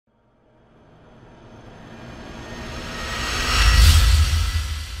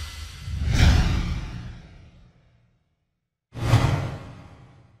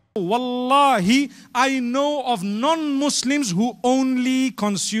Wallahi, I know of non-Muslims who only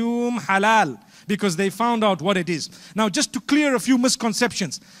consume halal because they found out what it is. Now, just to clear a few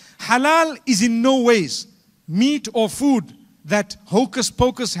misconceptions, halal is in no ways meat or food that hocus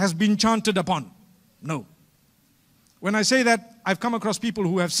pocus has been chanted upon. No. When I say that, I've come across people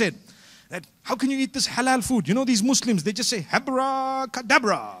who have said that, how can you eat this halal food? You know, these Muslims, they just say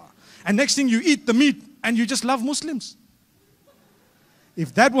Abracadabra. And next thing you eat the meat and you just love Muslims.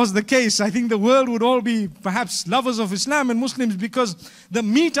 If that was the case, I think the world would all be perhaps lovers of Islam and Muslims, because the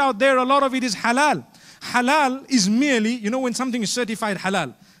meat out there, a lot of it is halal. Halal is merely, you know, when something is certified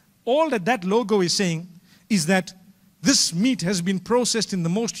halal, all that logo is saying is that this meat has been processed in the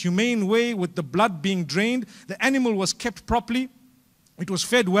most humane way, with the blood being drained. The animal was kept properly. It was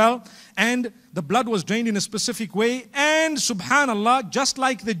fed well, and the blood was drained in a specific way. And subhanallah, just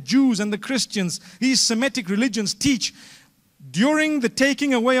like the Jews and the Christians, these Semitic religions teach, during the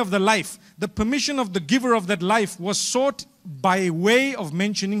taking away of the life, the permission of the giver of that life was sought by way of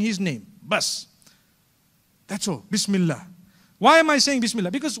mentioning his name. Bas. That's all. Bismillah. Why am I saying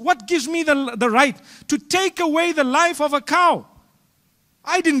Bismillah? Because what gives me the right to take away the life of a cow?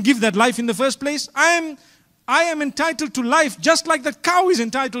 I didn't give that life in the first place. I am entitled to life just like the cow is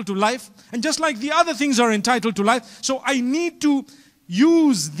entitled to life, and just like the other things are entitled to life. So I need to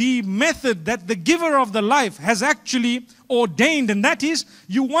use the method that the giver of the life has actually ordained, and that is,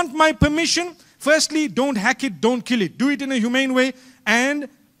 you want my permission? Firstly, don't hack it, don't kill it. Do it in a humane way and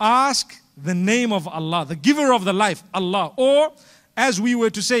ask the name of Allah, the giver of the life, Allah. Or, as we were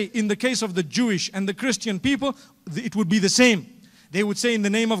to say in the case of the Jewish and the Christian people, it would be the same. They would say in the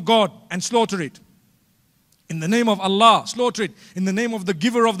name of God and slaughter it. In the name of Allah, slaughter it. In the name of the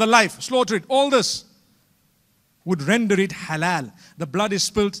giver of the life, slaughter it. All this would render it halal. The blood is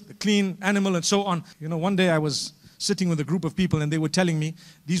spilt, the clean animal and so on. You know, one day I was sitting with a group of people and they were telling me,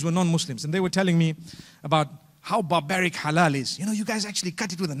 these were non-Muslims, and they were telling me about how barbaric halal is. You know, you guys actually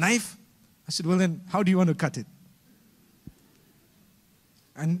cut it with a knife? I said, well then, how do you want to cut it?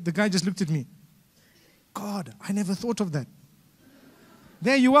 And the guy just looked at me. God, I never thought of that.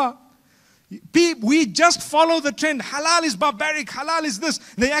 There you are. We just follow the trend. Halal is barbaric, halal is this.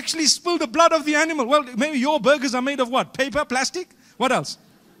 They actually spill the blood of the animal. Well, maybe your burgers are made of what? Paper, plastic? What else?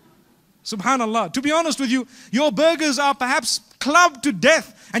 Subhanallah. To be honest with you, your burgers are perhaps clubbed to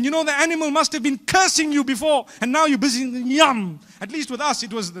death. And you know the animal must have been cursing you before. And now you're busy, yum. At least with us,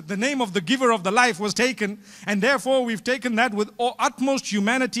 it was the name of the giver of the life was taken. And therefore, we've taken that with utmost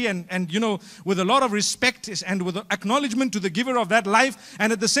humanity and you know, with a lot of respect and with acknowledgement to the giver of that life.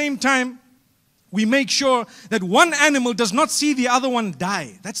 And at the same time, we make sure that one animal does not see the other one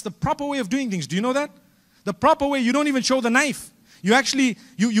die. That's the proper way of doing things. Do you know that? The proper way, you don't even show the knife. You actually,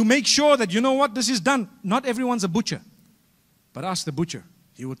 you make sure that, you know what, this is done. Not everyone's a butcher. But ask the butcher,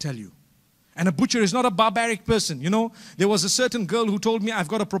 he will tell you. And a butcher is not a barbaric person. You know, there was a certain girl who told me, I've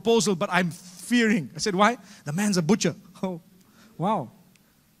got a proposal, but I'm fearing. I said, why? The man's a butcher. Oh, wow.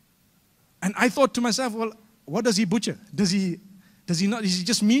 And I thought to myself, well, what does he butcher? Does he not, is he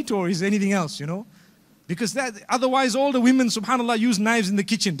just meat or is anything else, you know? Because otherwise all the women, subhanAllah, use knives in the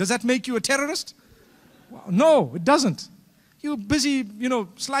kitchen. Does that make you a terrorist? Well, no, it doesn't. You're busy, you know,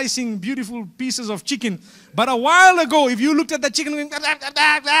 slicing beautiful pieces of chicken. But a while ago, if you looked at that chicken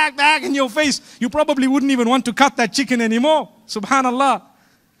in your face, you probably wouldn't even want to cut that chicken anymore. Subhanallah.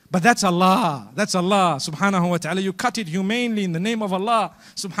 But that's Allah. That's Allah, subhanahu wa ta'ala. You cut it humanely in the name of Allah,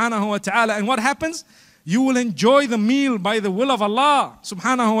 subhanahu wa ta'ala. And what happens? You will enjoy the meal by the will of Allah,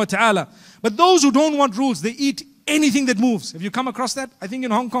 subhanahu wa ta'ala. But those who don't want rules, they eat anything that moves. Have you come across that? I think in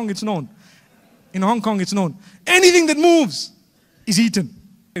Hong Kong it's known. In Hong Kong it's known. Anything that moves is eaten.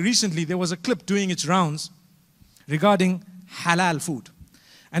 Recently there was a clip doing its rounds regarding halal food.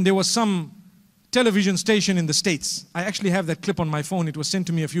 And there was some television station in the States. I actually have that clip on my phone. It was sent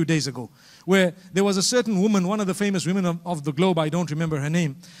to me a few days ago. Where there was a certain woman, one of the famous women of the globe, I don't remember her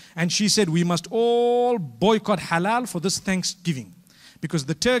name. And she said, we must all boycott halal for this Thanksgiving. Because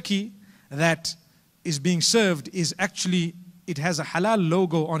the turkey that is being served is actually, it has a halal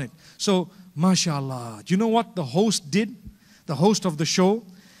logo on it. So, mashallah, do you know what the host did? The host of the show?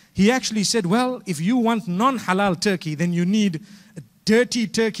 He actually said, well, if you want non-halal turkey, then you need a dirty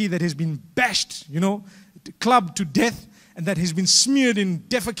turkey that has been bashed, you know, clubbed to death, and that has been smeared in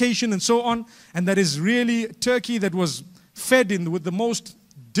defecation and so on, and that is really turkey that was fed in with the most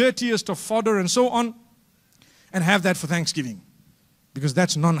dirtiest of fodder and so on, and have that for Thanksgiving, because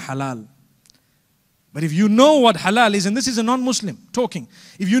that's non-halal. But if you know what halal is, and this is a non-Muslim talking,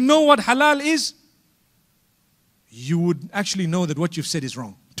 if you know what halal is, you would actually know that what you've said is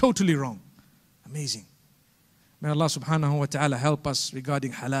wrong, totally wrong. Amazing. May Allah subhanahu wa ta'ala help us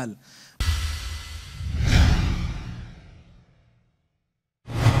regarding halal.